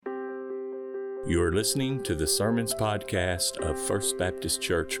You are listening to the Sermons Podcast of First Baptist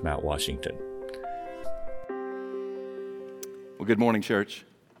Church, Mount Washington. Well, good morning, church.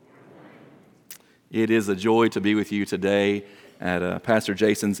 It is a joy to be with you today at Pastor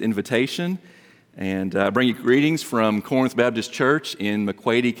Jason's invitation. And I bring you greetings from Corinth Baptist Church in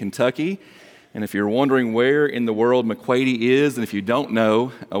McQuady, Kentucky. And if you're wondering where in the world McQuady is, and if you don't know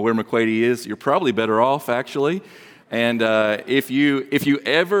where McQuady is, you're probably better off, actually. And if you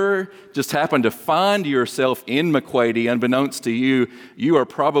ever just happen to find yourself in McQuady, unbeknownst to you, you are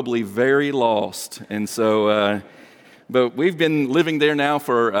probably very lost. And so, but we've been living there now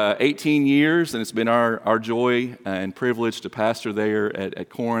for 18 years, and it's been our joy and privilege to pastor there at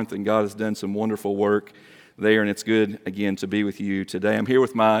Corinth, and God has done some wonderful work there, and it's good, again, to be with you today. I'm here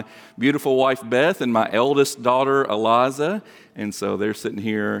with my beautiful wife, Beth, and my eldest daughter, Eliza, and so they're sitting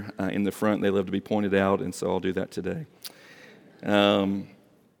here in the front. They love to be pointed out, and so I'll do that today.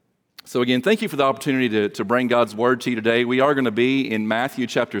 So again, thank you for the opportunity to bring God's Word to you today. We are going to be in Matthew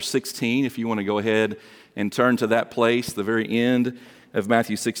chapter 16. If you want to go ahead and turn to that place, the very end of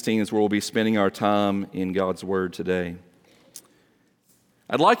Matthew 16 is where we'll be spending our time in God's Word today.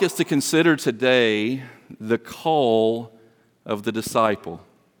 I'd like us to consider today the call of the disciple,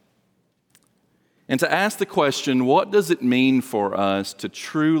 and to ask the question, what does it mean for us to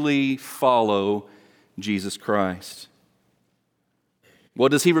truly follow Jesus Christ?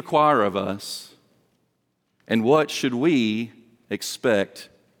 What does He require of us? And what should we expect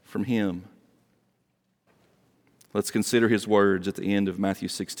from Him? Let's consider His words at the end of Matthew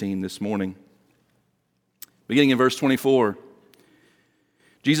 16 this morning. Beginning in verse 24.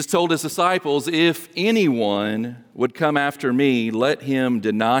 Jesus told His disciples, "If anyone would come after me, let him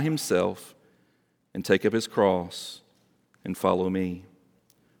deny himself and take up his cross and follow me.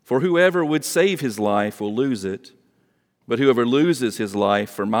 For whoever would save his life will lose it, but whoever loses his life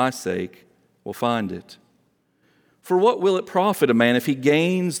for my sake will find it. For what will it profit a man if he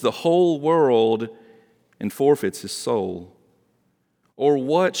gains the whole world and forfeits his soul? Or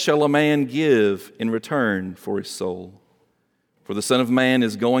what shall a man give in return for his soul? For the Son of Man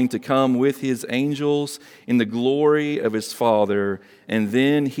is going to come with His angels in the glory of His Father, and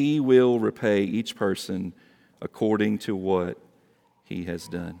then He will repay each person according to what he has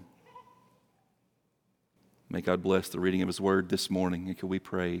done." May God bless the reading of His Word this morning, and can we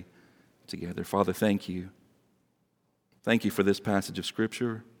pray together. Father, thank you. Thank you for this passage of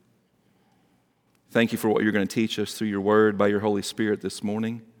Scripture. Thank you for what you're going to teach us through your Word by your Holy Spirit this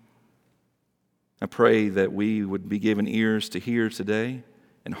morning. I pray that we would be given ears to hear today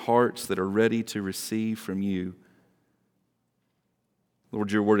and hearts that are ready to receive from you.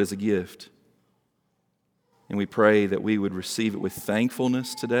 Lord, your word is a gift, and we pray that we would receive it with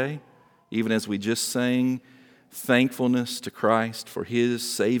thankfulness today, even as we just sang thankfulness to Christ for His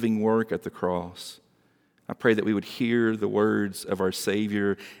saving work at the cross. I pray that we would hear the words of our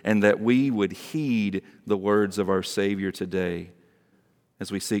Savior and that we would heed the words of our Savior today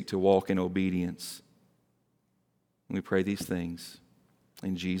as we seek to walk in obedience. And we pray these things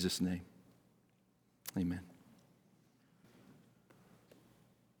in Jesus' name. Amen.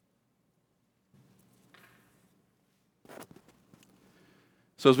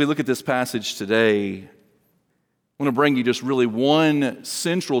 So as we look at this passage today, I want to bring you just really one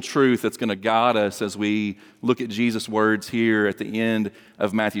central truth that's going to guide us as we look at Jesus' words here at the end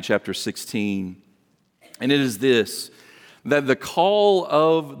of Matthew chapter 16. And it is this: that the call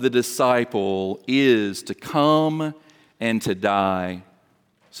of the disciple is to come and to die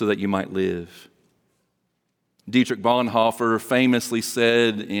so that you might live. Dietrich Bonhoeffer famously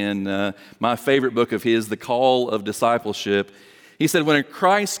said in my favorite book of his, The Call of Discipleship, he said, "When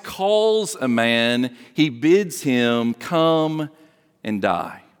Christ calls a man, He bids him come and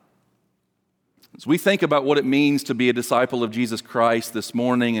die." As we think about what it means to be a disciple of Jesus Christ this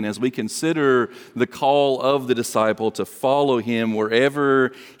morning, and as we consider the call of the disciple to follow Him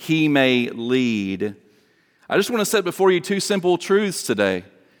wherever He may lead, I just want to set before you two simple truths today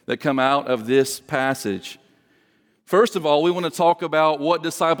that come out of this passage. First of all, we want to talk about what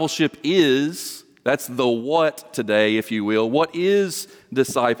discipleship is. That's the what today, if you will. What is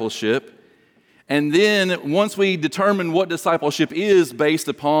discipleship? And then once we determine what discipleship is based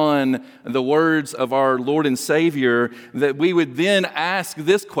upon the words of our Lord and Savior, that we would then ask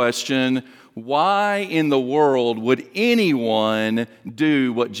this question: why in the world would anyone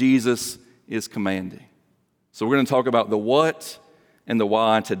do what Jesus is commanding? So we're going to talk about the what and the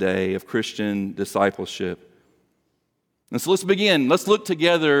why today of Christian discipleship. And so let's begin. Let's look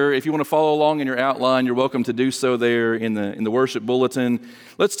together. If you want to follow along in your outline, you're welcome to do so there in the worship bulletin.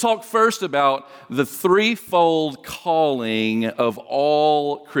 Let's talk first about the threefold calling of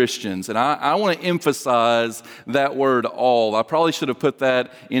all Christians. And I want to emphasize that word all. I probably should have put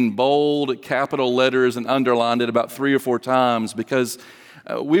that in bold capital letters and underlined it about 3 or 4 times, because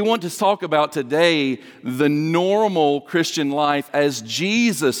we want to talk about today the normal Christian life as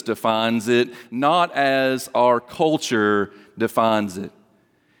Jesus defines it, not as our culture defines it.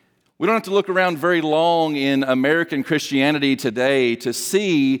 We don't have to look around very long in American Christianity today to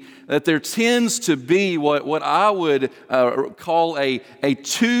see that there tends to be what I would call a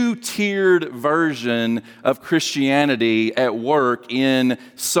two-tiered version of Christianity at work in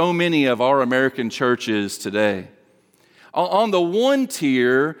so many of our American churches today. On the one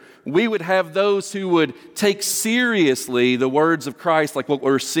tier, we would have those who would take seriously the words of Christ, like what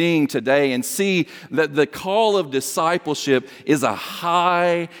we're seeing today, and see that the call of discipleship is a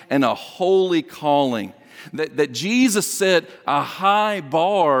high and a holy calling. That Jesus set a high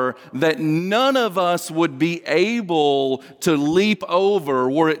bar that none of us would be able to leap over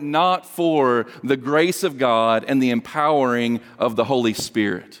were it not for the grace of God and the empowering of the Holy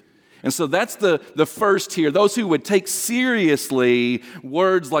Spirit. And so that's the first tier, those who would take seriously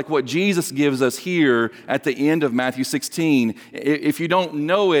words like what Jesus gives us here at the end of Matthew 16. If you don't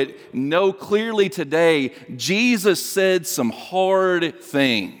know it, know clearly today, Jesus said some hard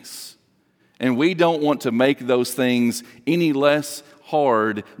things, and we don't want to make those things any less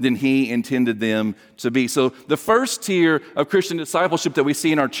hard than he intended them to be. So the first tier of Christian discipleship that we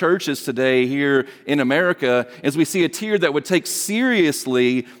see in our churches today here in America is we see a tier that would take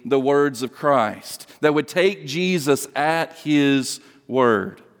seriously the words of Christ, that would take Jesus at his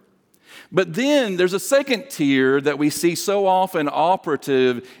word. But then there's a second tier that we see so often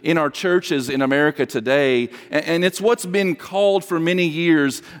operative in our churches in America today, and it's what's been called for many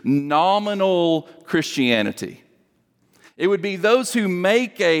years nominal Christianity. It would be those who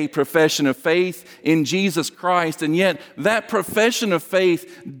make a profession of faith in Jesus Christ, and yet that profession of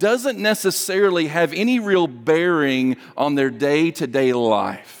faith doesn't necessarily have any real bearing on their day-to-day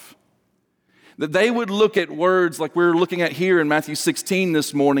life. That they would look at words like we're looking at here in Matthew 16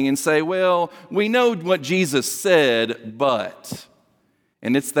 this morning and say, well, we know what Jesus said, but.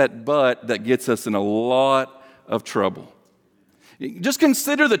 And it's that but that gets us in a lot of trouble. Just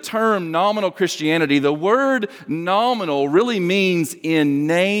consider the term nominal Christianity. The word nominal really means in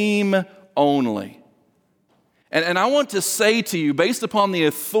name only. And I want to say to you, based upon the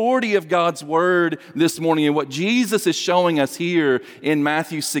authority of God's word this morning and what Jesus is showing us here in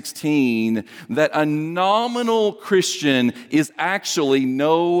Matthew 16, that a nominal Christian is actually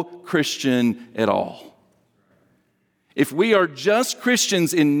no Christian at all. If we are just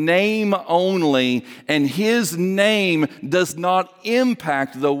Christians in name only, and his name does not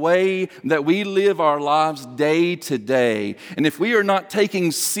impact the way that we live our lives day to day, and if we are not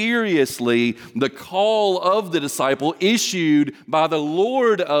taking seriously the call of the disciple issued by the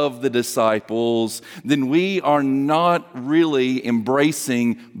Lord of the disciples, then we are not really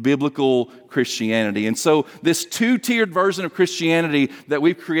embracing biblical Christianity. And so this two-tiered version of Christianity that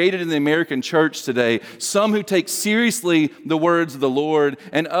we've created in the American church today, some who take seriously the words of the Lord,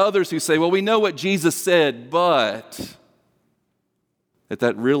 and others who say, well, we know what Jesus said, but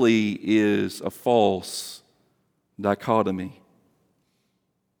that really is a false dichotomy.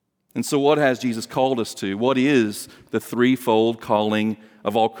 And so what has Jesus called us to? What is the threefold calling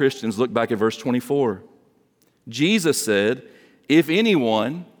of all Christians? Look back at verse 24. Jesus said, if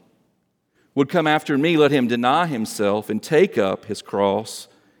anyone would come after me, let him deny himself and take up his cross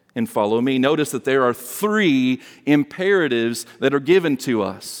and follow me. Notice that there are 3 imperatives that are given to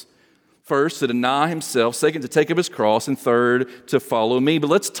us. First, to deny himself. Second, to take up his cross. And third, to follow me. But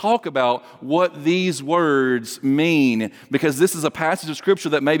let's talk about what these words mean, because this is a passage of Scripture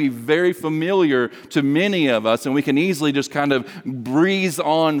that may be very familiar to many of us, and we can easily just kind of breeze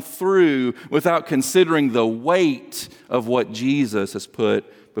on through without considering the weight of what Jesus has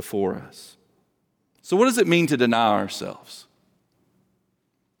put before us. So what does it mean to deny ourselves?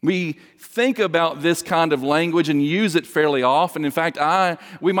 We think about this kind of language and use it fairly often. In fact,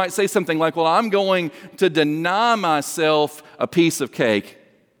 we might say something like, well, I'm going to deny myself a piece of cake.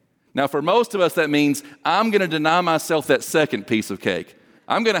 Now, for most of us, that means I'm going to deny myself that second piece of cake.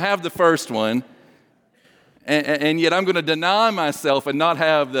 I'm going to have the first one, and yet I'm going to deny myself and not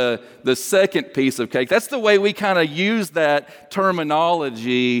have the second piece of cake. That's the way we kind of use that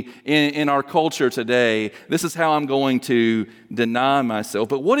terminology in our culture today. This is how I'm going to deny myself.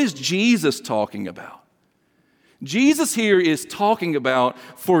 But what is Jesus talking about? Jesus here is talking about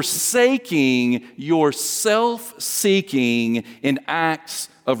forsaking your self-seeking in acts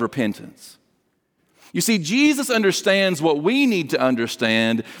of repentance. You see, Jesus understands what we need to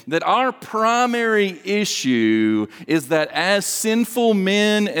understand, that our primary issue is that as sinful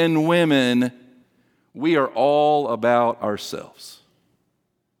men and women, we are all about ourselves.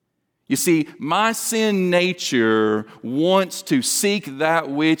 You see, my sin nature wants to seek that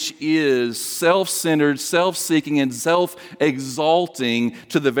which is self-centered, self-seeking, and self-exalting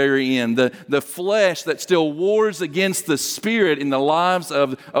to the very end. The flesh that still wars against the spirit in the lives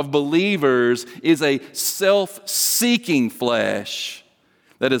of believers is a self-seeking flesh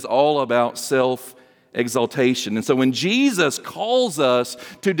that is all about self-exaltation. And so when Jesus calls us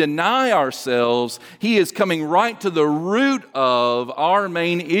to deny ourselves, he is coming right to the root of our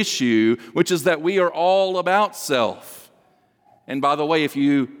main issue, which is that we are all about self. And by the way, if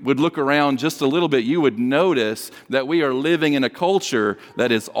you would look around just a little bit, you would notice that we are living in a culture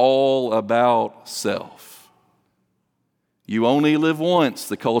that is all about self. You only live once,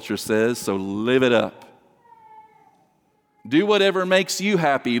 the culture says, so live it up. Do whatever makes you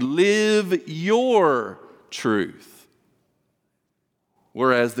happy. Live your truth.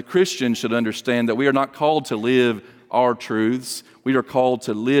 Whereas the Christian should understand that we are not called to live our truths. We are called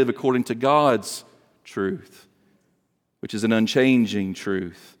to live according to God's truth, which is an unchanging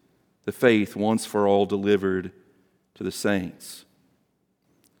truth, the faith once for all delivered to the saints.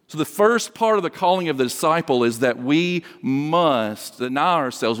 So the first part of the calling of the disciple is that we must deny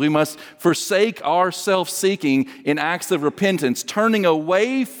ourselves. We must forsake our self-seeking in acts of repentance, turning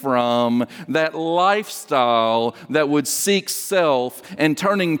away from that lifestyle that would seek self and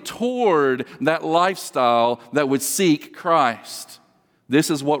turning toward that lifestyle that would seek Christ. This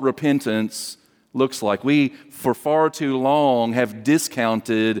is what repentance looks like. We, for far too long, have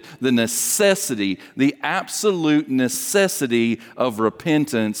discounted the necessity, the absolute necessity of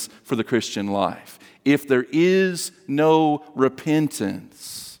repentance for the Christian life. If there is no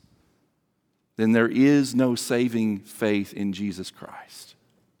repentance, then there is no saving faith in Jesus Christ.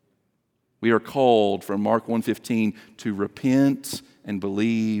 We are called from Mark 1:15 to repent and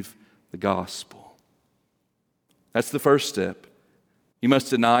believe the gospel. That's the first step. You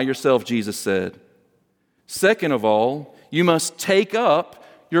must deny yourself, Jesus said. Second of all, you must take up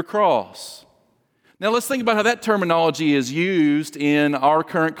your cross. Now let's think about how that terminology is used in our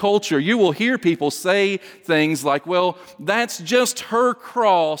current culture. You will hear people say things like, well, that's just her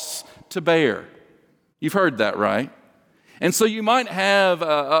cross to bear. You've heard that, right? And so you might have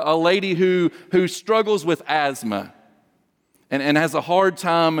a lady who struggles with asthma and has a hard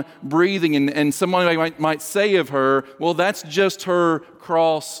time breathing, and someone might say of her, well, that's just her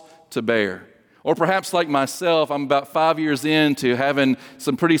cross to bear. Or perhaps like myself, I'm about 5 years into having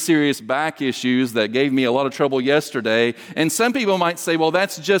some pretty serious back issues that gave me a lot of trouble yesterday, and some people might say, well,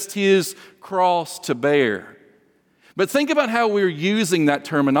 that's just his cross to bear. But think about how we're using that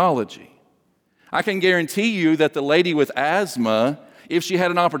terminology. I can guarantee you that the lady with asthma, if she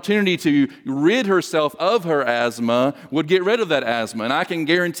had an opportunity to rid herself of her asthma, would get rid of that asthma. And I can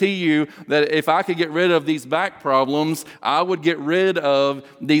guarantee you that if I could get rid of these back problems, I would get rid of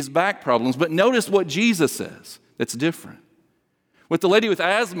these back problems. But notice what Jesus says that's different. With the lady with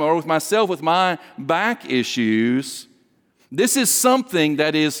asthma, or with myself with my back issues, this is something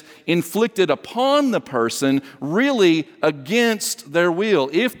that is inflicted upon the person really against their will.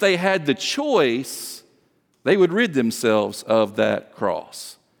 If they had the choice, they would rid themselves of that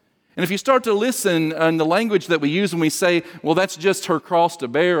cross. And if you start to listen in the language that we use when we say, well, that's just her cross to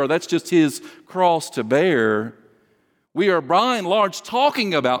bear, or that's just his cross to bear, we are by and large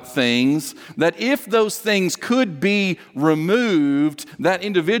talking about things that if those things could be removed, that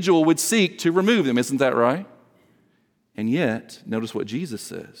individual would seek to remove them. Isn't that right? And yet, notice what Jesus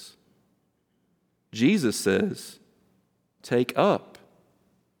says. Jesus says, take up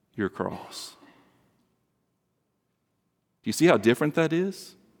your cross. Do you see how different that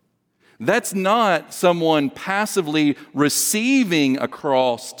is? That's not someone passively receiving a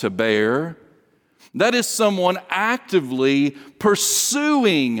cross to bear. That is someone actively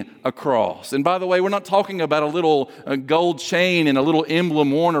pursuing a cross. And by the way, we're not talking about a little gold chain and a little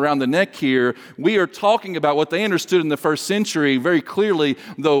emblem worn around the neck here. We are talking about what they understood in the first century very clearly,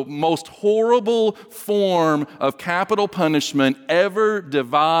 the most horrible form of capital punishment ever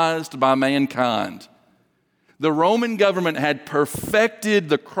devised by mankind. The Roman government had perfected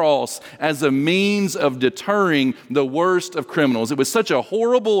the cross as a means of deterring the worst of criminals. It was such a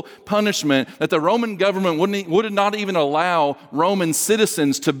horrible punishment that the Roman government would not even allow Roman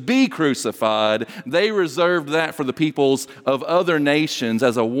citizens to be crucified. They reserved that for the peoples of other nations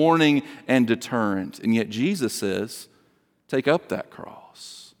as a warning and deterrent. And yet Jesus says, take up that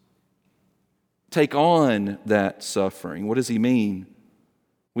cross. Take on that suffering. What does he mean?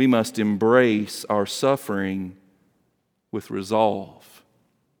 We must embrace our suffering with resolve.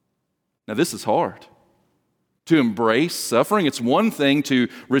 Now, this is hard. To embrace suffering, it's one thing to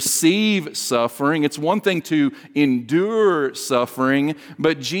receive suffering. It's one thing to endure suffering.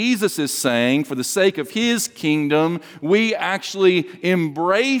 But Jesus is saying, for the sake of his kingdom, we actually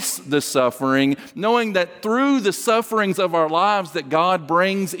embrace the suffering, knowing that through the sufferings of our lives that God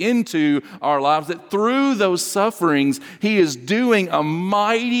brings into our lives, that through those sufferings, he is doing a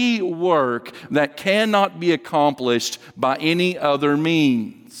mighty work that cannot be accomplished by any other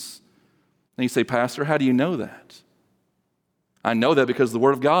means. And you say, Pastor, how do you know that? I know that because the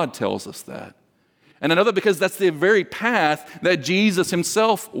Word of God tells us that. And I know that because that's the very path that Jesus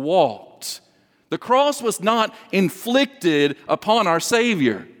himself walked. The cross was not inflicted upon our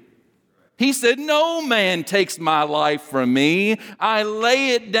Savior. He said, no man takes my life from me. I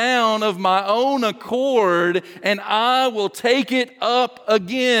lay it down of my own accord, and I will take it up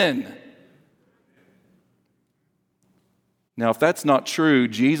again. Now, if that's not true,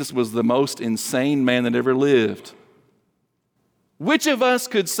 Jesus was the most insane man that ever lived. Which of us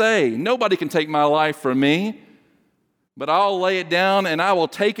could say, nobody can take my life from me, but I'll lay it down and I will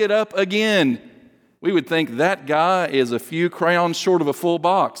take it up again? We would think that guy is a few crowns short of a full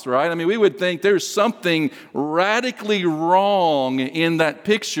box, right? I mean, we would think there's something radically wrong in that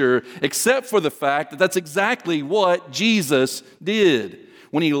picture, except for the fact that that's exactly what Jesus did.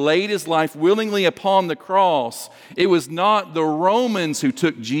 When he laid his life willingly upon the cross, it was not the Romans who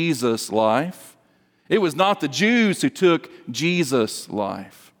took Jesus' life. It was not the Jews who took Jesus'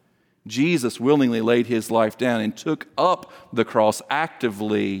 life. Jesus willingly laid his life down and took up the cross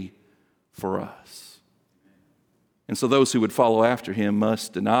actively for us. And so those who would follow after him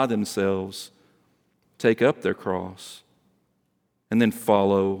must deny themselves, take up their cross, and then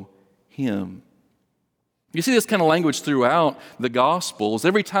follow him. You see this kind of language throughout the Gospels.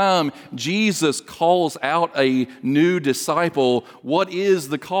 Every time Jesus calls out a new disciple, what is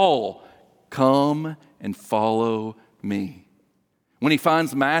the call? Come and follow me. When he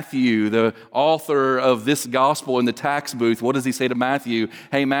finds Matthew, the author of this gospel, in the tax booth, what does he say to Matthew?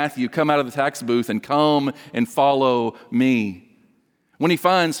 Hey, Matthew, come out of the tax booth and come and follow me. When he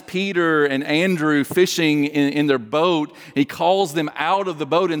finds Peter and Andrew fishing in their boat, he calls them out of the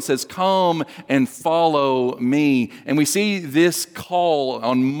boat and says, come and follow me. And we see this call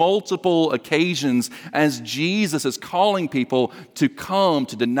on multiple occasions as Jesus is calling people to come,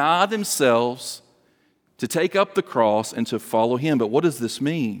 to deny themselves, to take up the cross, and to follow him. But what does this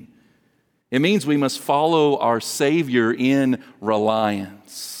mean? It means we must follow our Savior in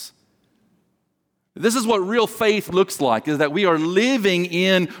reliance. This is what real faith looks like, is that we are living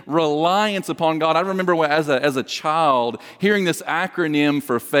in reliance upon God. I remember as a child hearing this acronym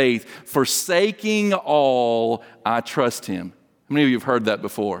for faith, forsaking all, I trust him. How many of you have heard that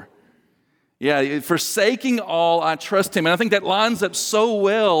before? Yeah, forsaking all, I trust him. And I think that lines up so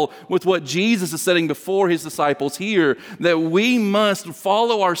well with what Jesus is setting before his disciples here, that we must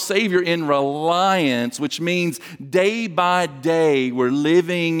follow our Savior in reliance, which means day by day we're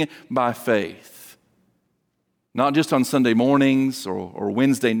living by faith. Not just on Sunday mornings or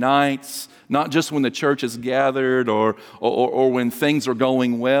Wednesday nights, not just when the church is gathered or when things are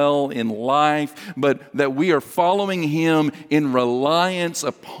going well in life, but that we are following him in reliance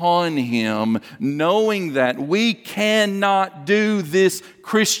upon him, knowing that we cannot do this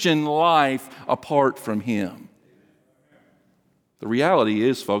Christian life apart from him. The reality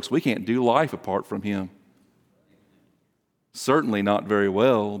is, folks, we can't do life apart from him. Certainly not very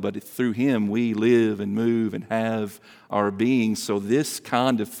well, but through him we live and move and have our being. So this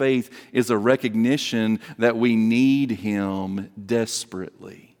kind of faith is a recognition that we need him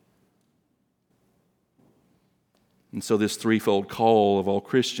desperately. And so this threefold call of all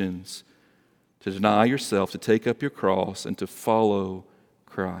Christians, to deny yourself, to take up your cross, and to follow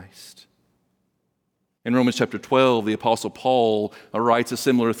Christ. In Romans chapter 12, the Apostle Paul writes a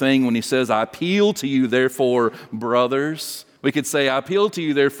similar thing when he says, I appeal to you, therefore, brothers. We could say, I appeal to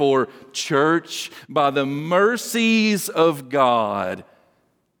you, therefore, church, by the mercies of God,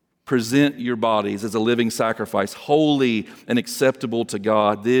 present your bodies as a living sacrifice, holy and acceptable to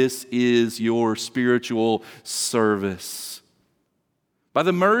God. This is your spiritual service. By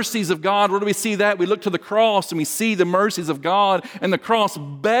the mercies of God. Where do we see that? We look to the cross and we see the mercies of God, and the cross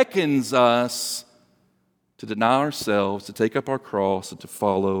beckons us to deny ourselves, to take up our cross, and to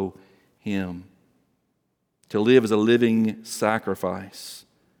follow Him. To live as a living sacrifice,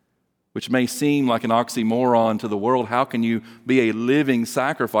 which may seem like an oxymoron to the world. How can you be a living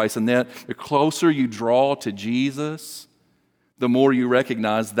sacrifice? And that the closer you draw to Jesus, the more you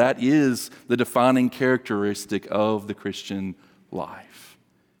recognize that is the defining characteristic of the Christian life.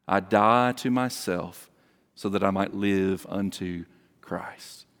 I die to myself so that I might live unto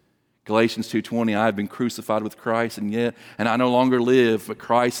Christ. Galatians 2:20, I have been crucified with Christ, and I no longer live, but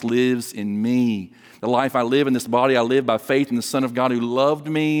Christ lives in me. The life I live in this body, I live by faith in the Son of God who loved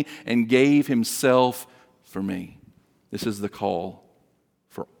me and gave Himself for me. This is the call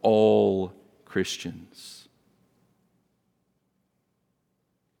for all Christians.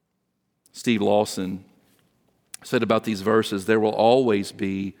 Steve Lawson said about these verses, there will always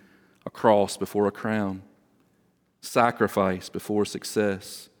be a cross before a crown, sacrifice before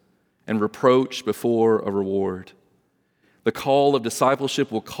success, and reproach before a reward. The call of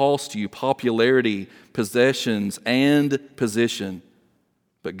discipleship will cost you popularity, possessions, and position,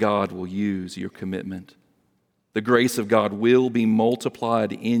 but God will use your commitment. The grace of God will be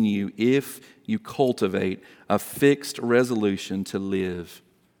multiplied in you if you cultivate a fixed resolution to live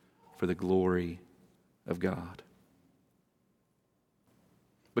for the glory of God.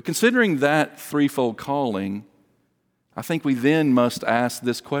 But considering that threefold calling, I think we then must ask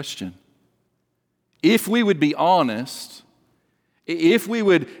this question. If we would be honest, if we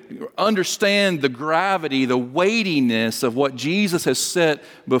would understand the gravity, the weightiness of what Jesus has set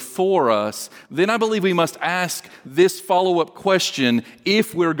before us, then I believe we must ask this follow-up question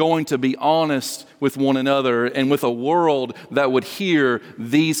if we're going to be honest with one another and with a world that would hear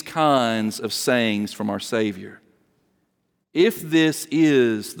these kinds of sayings from our Savior. If this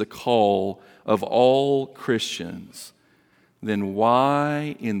is the call of all Christians, then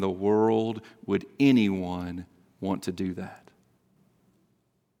why in the world would anyone want to do that?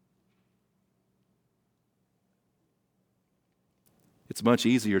 It's much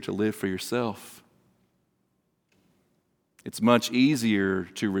easier to live for yourself. It's much easier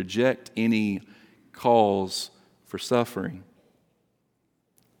to reject any cause for suffering.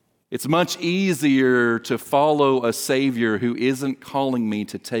 It's much easier to follow a Savior who isn't calling me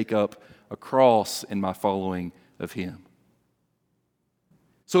to take up a cross in my following of Him.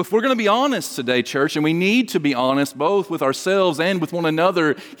 So if we're going to be honest today, church, and we need to be honest both with ourselves and with one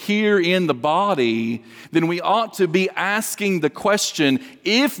another here in the body, then we ought to be asking the question,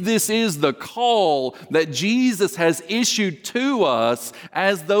 if this is the call that Jesus has issued to us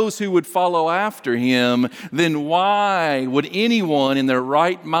as those who would follow after Him, then why would anyone in their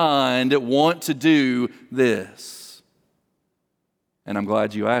right mind want to do this? And I'm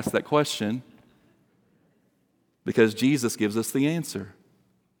glad you asked that question, because Jesus gives us the answer.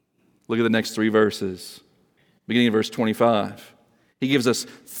 Look at the next three verses, beginning in verse 25. He gives us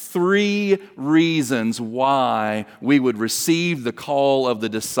three reasons why we would receive the call of the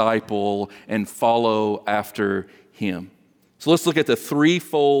disciple and follow after Him. So let's look at the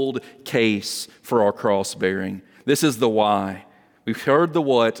threefold case for our cross bearing. This is the why. We've heard the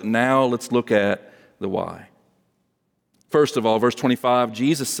what, now let's look at the why. First of all, verse 25,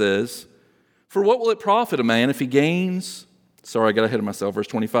 Jesus says, "For what will it profit a man if he gains..." Sorry, I got ahead of myself. Verse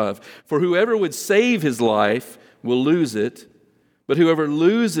 25. "For whoever would save his life will lose it, but whoever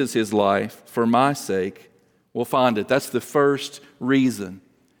loses his life for my sake will find it." That's the first reason.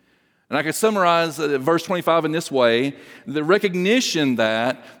 And I could summarize verse 25 in this way: the recognition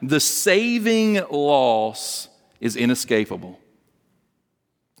that the saving loss is inescapable.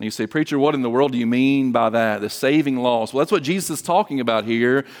 And you say, "Preacher, what in the world do you mean by that? The saving loss?" Well, that's what Jesus is talking about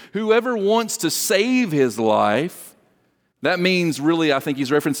here. Whoever wants to save his life, that means really, I think he's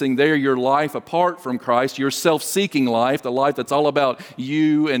referencing there your life apart from Christ, your self-seeking life, the life that's all about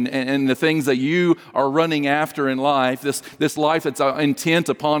you and the things that you are running after in life, this life that's intent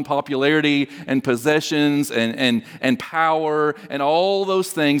upon popularity and possessions and power and all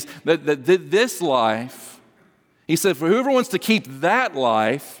those things. This life, he said, for whoever wants to keep that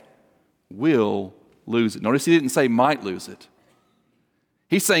life will lose it. Notice he didn't say might lose it.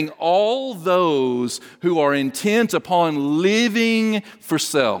 He's saying all those who are intent upon living for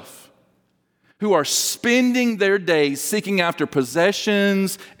self, who are spending their days seeking after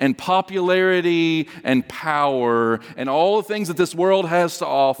possessions and popularity and power and all the things that this world has to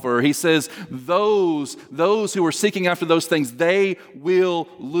offer, he says those who are seeking after those things, they will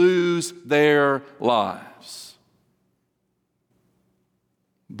lose their lives.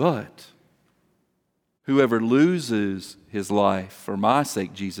 But Whoever loses his life for my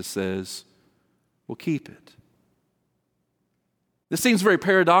sake, Jesus says, will keep it. This seems very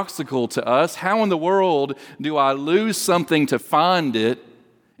paradoxical to us. How in the world do I lose something to find it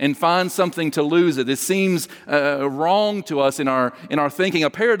and find something to lose it? This seems wrong to us in our thinking. A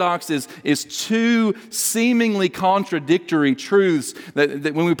paradox is two seemingly contradictory truths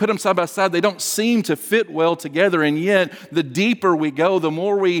that when we put them side by side, they don't seem to fit well together. And yet, the deeper we go, the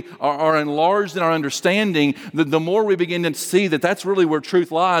more we are enlarged in our understanding, the more we begin to see that that's really where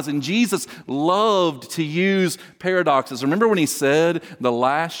truth lies. And Jesus loved to use paradoxes. Remember when he said, the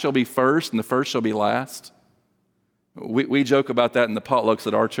last shall be first and the first shall be last? We joke about that in the potlucks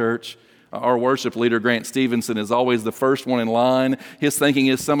at our church. Our worship leader, Grant Stevenson, is always the first one in line. His thinking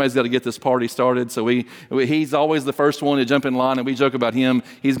is somebody's got to get this party started. So he's always the first one to jump in line, and we joke about him.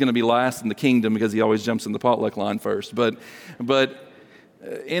 He's going to be last in the kingdom because he always jumps in the potluck line first. But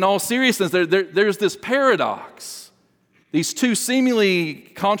in all seriousness, there's this paradox, these two seemingly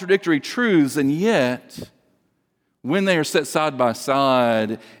contradictory truths, and yet when they are set side by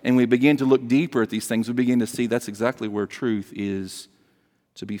side and we begin to look deeper at these things, we begin to see that's exactly where truth is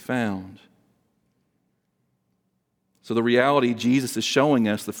to be found. So the reality Jesus is showing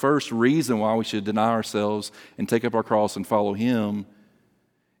us, the first reason why we should deny ourselves and take up our cross and follow him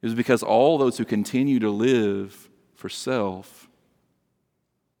is because all those who continue to live for self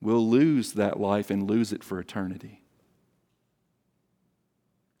will lose that life and lose it for eternity.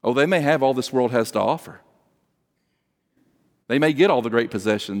 Oh, they may have all this world has to offer. They may get all the great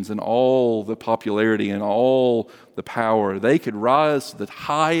possessions and all the popularity and all the power. They could rise to the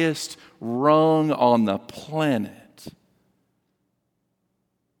highest rung on the planet.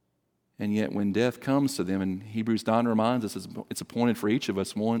 And yet when death comes to them, and Hebrews 9 reminds us it's appointed for each of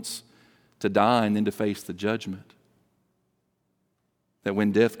us once to die and then to face the judgment. That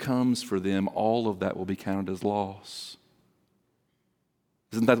when death comes for them, all of that will be counted as loss.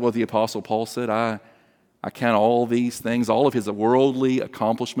 Isn't that what the Apostle Paul said? I count all these things, all of his worldly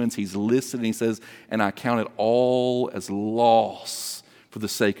accomplishments, he's listed and he says, and I count it all as loss for the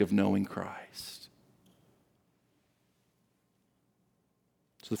sake of knowing Christ.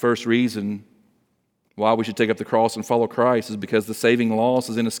 So the first reason why we should take up the cross and follow Christ is because the saving loss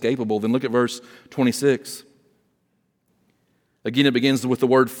is inescapable. Then look at verse 26. Again, it begins with the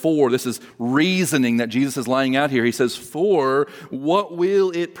word for. This is reasoning that Jesus is laying out here. He says, for what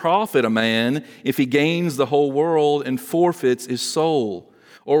will it profit a man if he gains the whole world and forfeits his soul?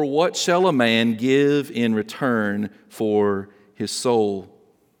 Or what shall a man give in return for his soul?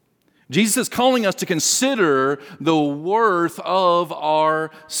 Jesus is calling us to consider the worth of our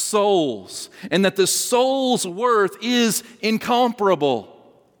souls, and that the soul's worth is incomparable.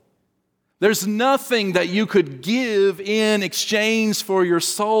 There's nothing that you could give in exchange for your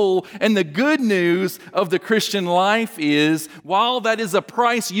soul. And the good news of the Christian life is, while that is a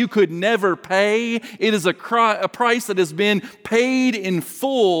price you could never pay, it is a price that has been paid in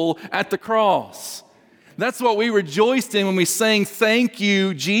full at the cross. That's what we rejoiced in when we sang "Thank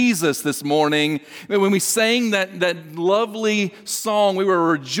You, Jesus" this morning. When we sang that lovely song, we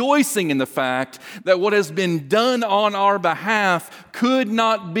were rejoicing in the fact that what has been done on our behalf could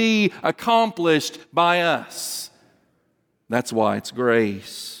not be accomplished by us. That's why it's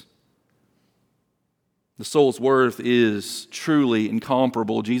grace. The soul's worth is truly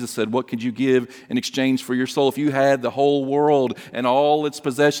incomparable. Jesus said, what could you give in exchange for your soul? If you had the whole world and all its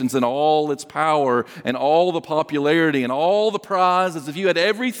possessions and all its power and all the popularity and all the prizes, if you had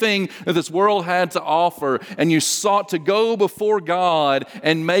everything that this world had to offer and you sought to go before God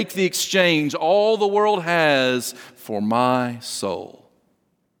and make the exchange all the world has for my soul,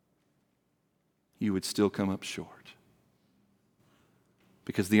 you would still come up short.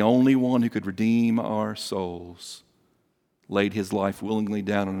 Because the only one who could redeem our souls laid his life willingly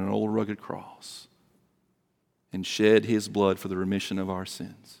down on an old rugged cross and shed his blood for the remission of our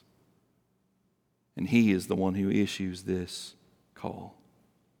sins. And he is the one who issues this call.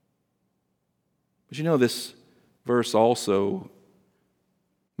 But you know, this verse also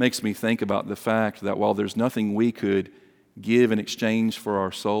makes me think about the fact that while there's nothing we could give in exchange for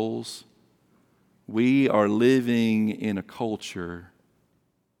our souls, we are living in a culture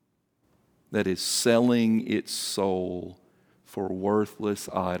that is selling its soul for worthless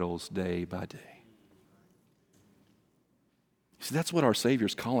idols day by day. See, that's what our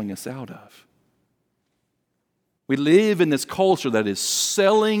Savior's calling us out of. We live in this culture that is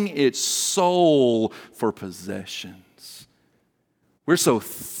selling its soul for possessions. We're so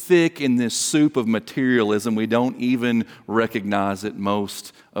thick in this soup of materialism, we don't even recognize it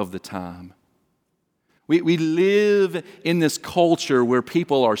most of the time. We live in this culture where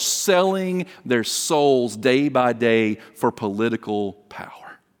people are selling their souls day by day for political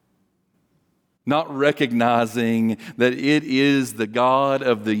power, not recognizing that it is the God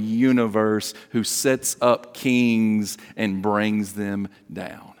of the universe who sets up kings and brings them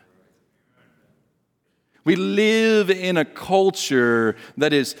down. We live in a culture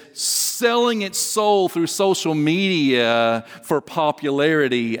that is selling its soul through social media for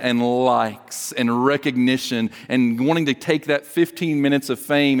popularity and likes and recognition, and wanting to take that 15 minutes of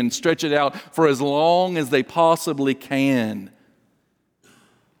fame and stretch it out for as long as they possibly can.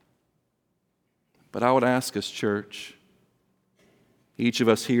 But I would ask us, church, each of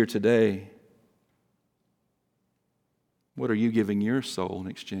us here today, what are you giving your soul in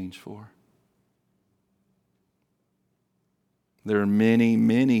exchange for? There are many,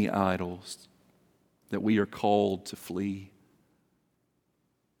 many idols that we are called to flee.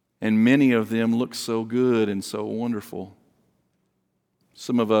 And many of them look so good and so wonderful.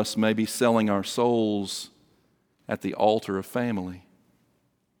 Some of us may be selling our souls at the altar of family.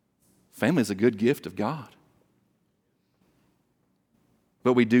 Family is a good gift of God.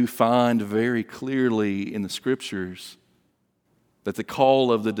 But we do find very clearly in the Scriptures that the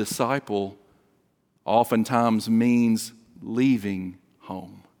call of the disciple oftentimes means leaving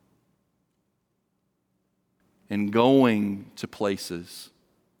home and going to places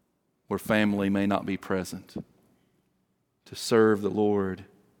where family may not be present to serve the Lord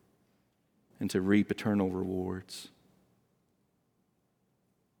and to reap eternal rewards.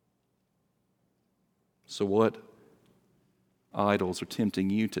 So what idols are tempting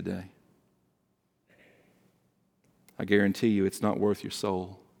you today? I guarantee you it's not worth your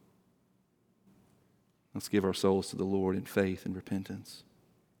soul. Let's give our souls to the Lord in faith and repentance.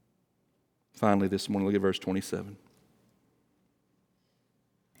 Finally, this morning, look at verse 27.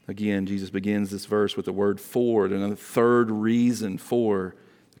 Again, Jesus begins this verse with the word for, and a third reason for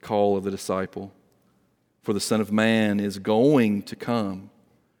the call of the disciple. For the Son of Man is going to come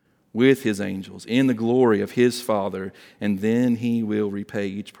with his angels in the glory of his Father, and then he will repay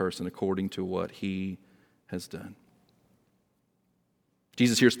each person according to what he has done.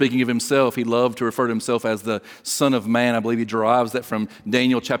 Jesus here speaking of himself, he loved to refer to himself as the Son of Man. I believe he derives that from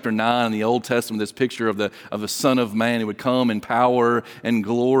Daniel chapter 9 in the Old Testament, this picture of the Son of Man who would come in power and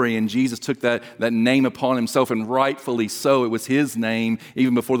glory. And Jesus took that name upon himself, and rightfully so. It was his name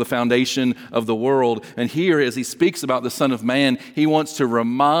even before the foundation of the world. And here, as he speaks about the Son of Man, he wants to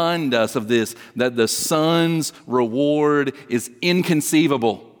remind us of this, that the Son's reward is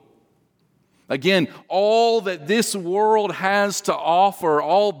inconceivable. Again, all that this world has to offer,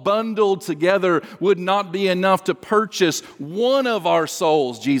 all bundled together, would not be enough to purchase one of our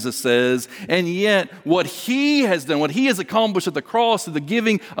souls, Jesus says. And yet, what he has done, what he has accomplished at the cross, through the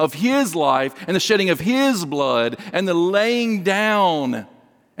giving of his life and the shedding of his blood and the laying down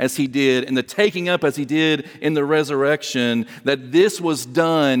as he did and the taking up as he did in the resurrection, that this was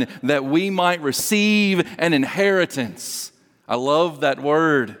done that we might receive an inheritance. I love that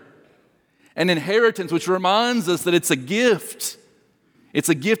word. An inheritance, which reminds us that it's a gift. It's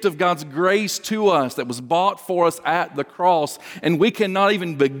a gift of God's grace to us that was bought for us at the cross. And we cannot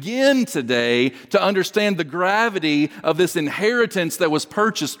even begin today to understand the gravity of this inheritance that was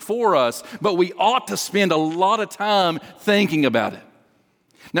purchased for us, but we ought to spend a lot of time thinking about it.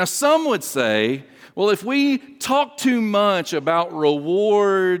 Now, some would say, well, if we talk too much about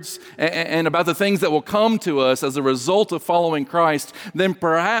rewards and about the things that will come to us as a result of following Christ, then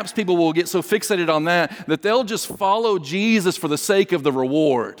perhaps people will get so fixated on that they'll just follow Jesus for the sake of the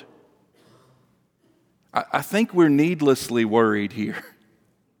reward. I think we're needlessly worried here.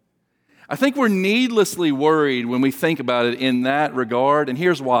 I think we're needlessly worried when we think about it in that regard, and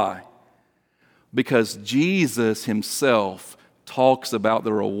here's why. Because Jesus himself talks about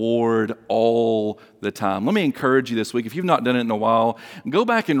the reward all the time. Let me encourage you this week, if you've not done it in a while, go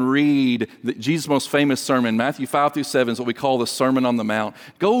back and read Jesus' most famous sermon, Matthew 5-7 is what we call the Sermon on the Mount.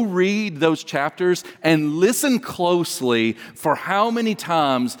 Go read those chapters and listen closely for how many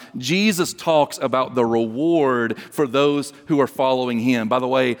times Jesus talks about the reward for those who are following him. By the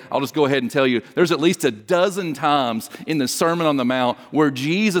way, I'll just go ahead and tell you, there's at least a dozen times in the Sermon on the Mount where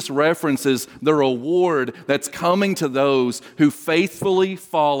Jesus references the reward that's coming to those who faithfully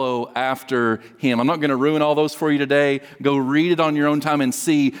follow after him. I'm not going to ruin all those for you today. Go read it on your own time and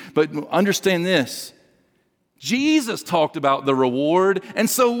see. But understand this. Jesus talked about the reward, and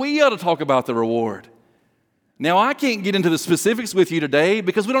so we ought to talk about the reward. Now, I can't get into the specifics with you today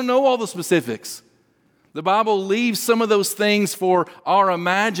because we don't know all the specifics. The Bible leaves some of those things for our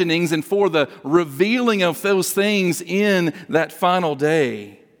imaginings and for the revealing of those things in that final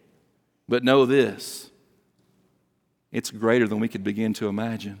day. But know this, it's greater than we could begin to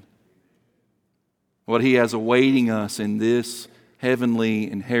imagine. What He has awaiting us in this heavenly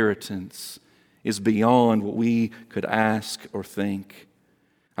inheritance is beyond what we could ask or think.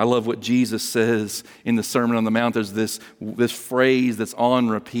 I love what Jesus says in the Sermon on the Mount. There's this phrase that's on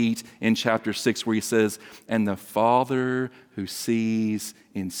repeat in chapter 6 where He says, "And the Father who sees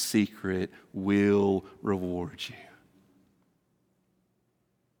in secret will reward you."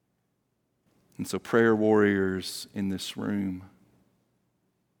 And so, prayer warriors in this room,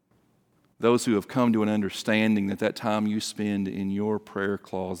 those who have come to an understanding that that time you spend in your prayer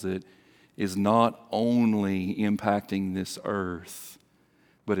closet is not only impacting this earth,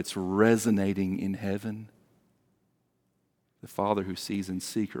 but it's resonating in heaven, the Father who sees in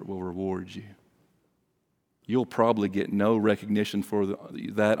secret will reward you. You'll probably get no recognition for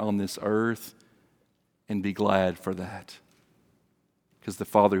that on this earth, and be glad for that, because the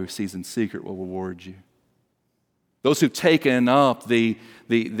Father who sees in secret will reward you. Those who've taken up the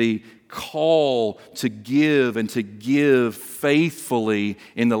call to give and to give faithfully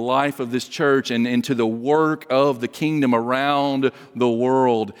in the life of this church and into the work of the kingdom around the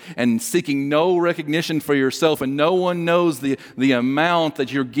world, and seeking no recognition for yourself, and no one knows the amount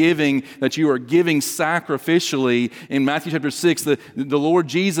that you're giving, that you are giving sacrificially. In Matthew chapter 6, the Lord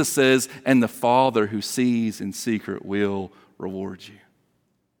Jesus says, "And the Father who sees in secret will reward you."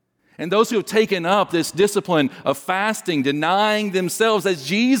 And those who have taken up this discipline of fasting, denying themselves, as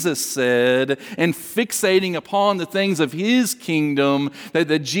Jesus said, and fixating upon the things of His kingdom,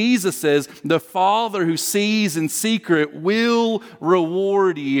 that Jesus says, the Father who sees in secret will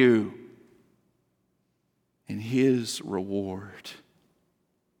reward you. And His reward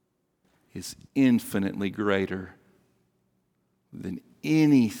is infinitely greater than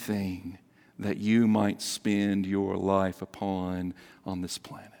anything that you might spend your life upon on this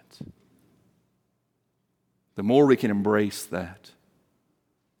planet. The more we can embrace that,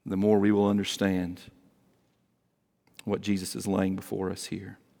 the more we will understand what Jesus is laying before us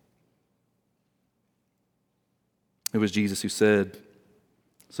here. It was Jesus who said,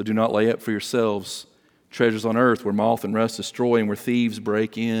 "So do not lay up for yourselves treasures on earth where moth and rust destroy and where thieves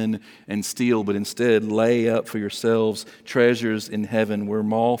break in and steal, but instead lay up for yourselves treasures in heaven where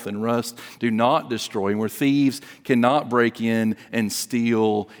moth and rust do not destroy and where thieves cannot break in and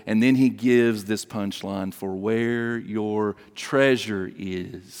steal." And then He gives this punchline, "For where your treasure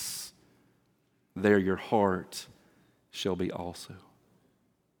is, there your heart shall be also."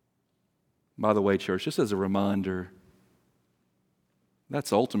 By the way, church, just as a reminder,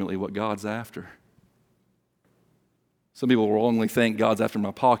 that's ultimately what God's after. Some people wrongly think God's after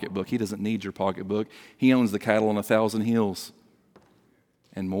my pocketbook. He doesn't need your pocketbook. He owns the cattle on 1,000 hills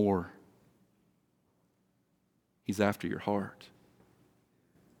and more. He's after your heart.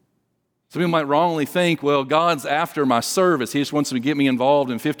 Some people might wrongly think, well, God's after my service. He just wants to get me involved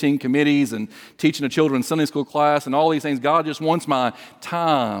in 15 committees and teaching a children's Sunday school class and all these things. God just wants my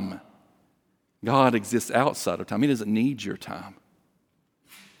time. God exists outside of time. He doesn't need your time.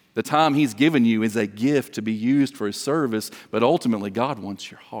 The time He's given you is a gift to be used for His service, but ultimately God wants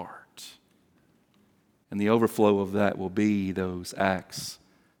your heart. And the overflow of that will be those acts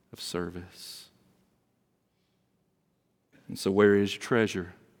of service. And so where is your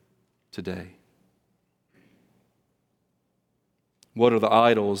treasure today? What are the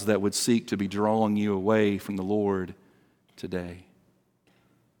idols that would seek to be drawing you away from the Lord today?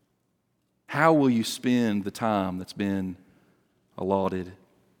 How will you spend the time that's been allotted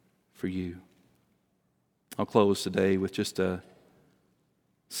for you? I'll close today with just a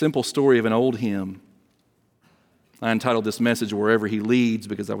simple story of an old hymn. I entitled this message, "Wherever He Leads,"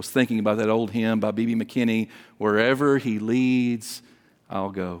 because I was thinking about that old hymn by B.B. McKinney, "Wherever He leads,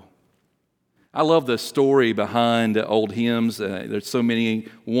 I'll go." I love the story behind old hymns. There's so many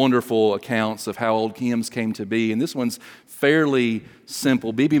wonderful accounts of how old hymns came to be, and this one's fairly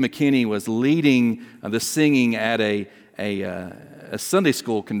simple. B.B. McKinney was leading the singing at a Sunday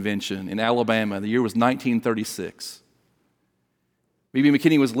school convention in Alabama. The year was 1936. B.B.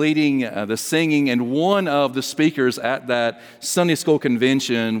 McKinney was leading the singing, and one of the speakers at that Sunday school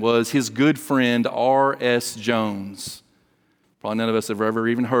convention was his good friend R.S. Jones. Probably none of us have ever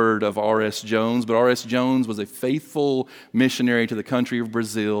even heard of R.S. Jones, but R.S. Jones was a faithful missionary to the country of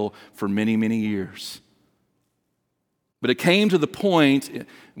Brazil for many, many years. But it came to the point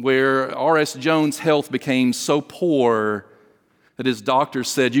where R.S. Jones' health became so poor that his doctor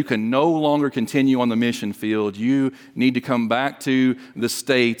said, you can no longer continue on the mission field. You need to come back to the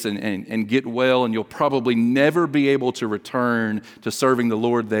States and get well, and you'll probably never be able to return to serving the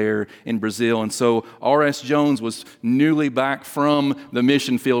Lord there in Brazil. And so R.S. Jones was newly back from the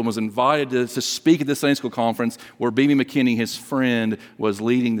mission field and was invited to speak at the Sunday school conference where B.B. McKinney, his friend, was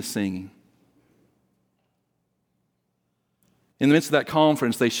leading the singing. In the midst of that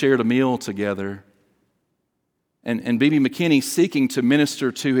conference, they shared a meal together. And B.B. McKinney, seeking to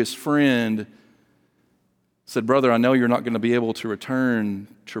minister to his friend, said, brother, I know you're not going to be able to return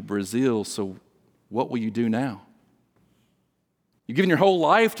to Brazil, so what will you do now? You've given your whole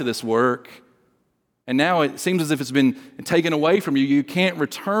life to this work, and now it seems as if it's been taken away from you. You can't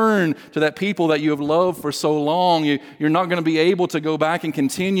return to that people that you have loved for so long. You're not going to be able to go back and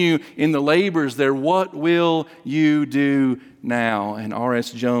continue in the labors there. What will you do now? And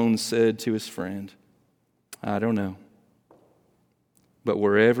R.S. Jones said to his friend, I don't know, but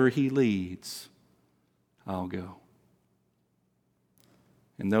wherever he leads, I'll go.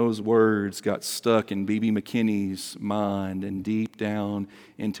 And those words got stuck in B.B. McKinney's mind and deep down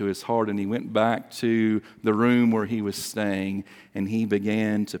into his heart. And he went back to the room where he was staying, and he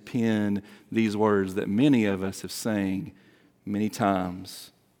began to pen these words that many of us have sang many times.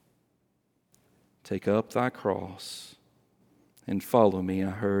 Take up thy cross and follow me,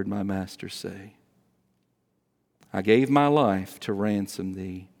 I heard my master say. I gave my life to ransom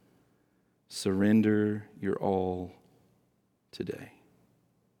thee. Surrender your all today.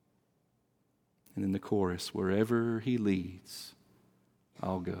 And in the chorus, wherever he leads,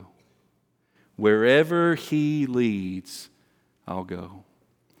 I'll go. Wherever he leads, I'll go.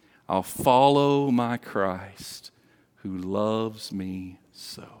 I'll follow my Christ who loves me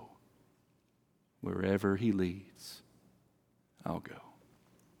so. Wherever he leads, I'll go.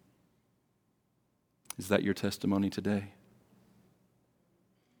 Is that your testimony today?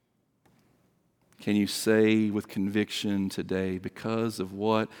 Can you say with conviction today, because of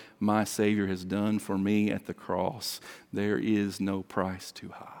what my Savior has done for me at the cross, there is no price too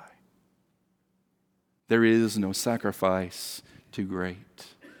high. There is no sacrifice too great.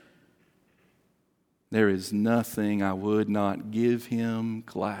 There is nothing I would not give him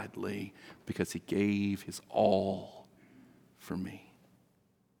gladly because he gave his all for me.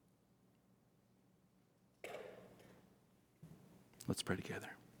 Let's pray together.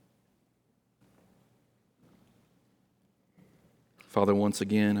 Father, once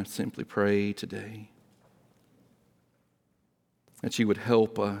again, I simply pray today that you would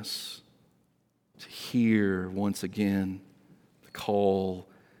help us to hear once again the call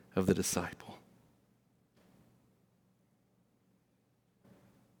of the disciple.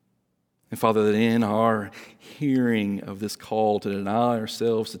 And Father, that in our hearing of this call to deny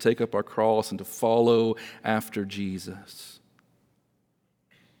ourselves, to take up our cross, and to follow after Jesus,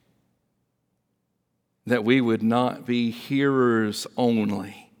 that we would not be hearers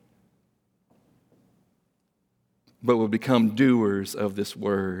only, but would become doers of this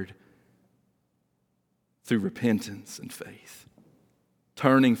word through repentance and faith,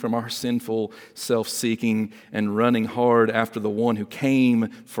 turning from our sinful self-seeking and running hard after the one who came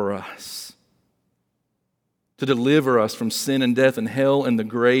for us to deliver us from sin and death and hell and the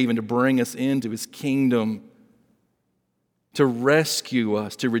grave, and to bring us into his kingdom, to rescue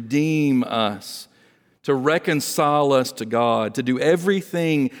us, to redeem us, to reconcile us to God, to do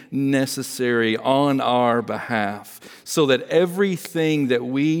everything necessary on our behalf, so that everything that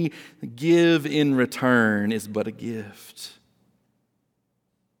we give in return is but a gift.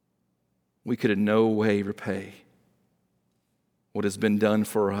 We could in no way repay what has been done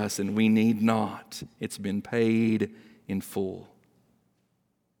for us, and we need not. It's been paid in full.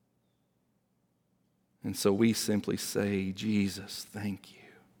 And so we simply say, Jesus, thank you.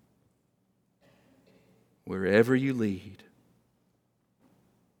 Wherever you lead,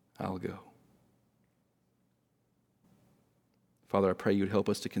 I'll go. Father, I pray you'd help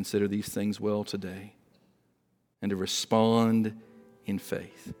us to consider these things well today and to respond in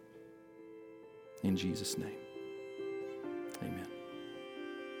faith. In Jesus' name, amen.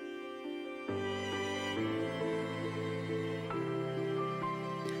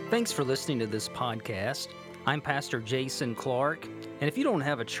 Thanks for listening to this podcast. I'm Pastor Jason Clark, and if you don't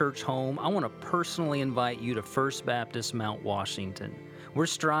have a church home, I want to personally invite you to First Baptist Mount Washington. We're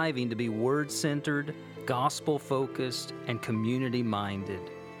striving to be word-centered, gospel-focused, and community-minded.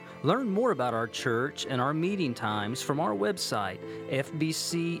 Learn more about our church and our meeting times from our website, fbcmw.org.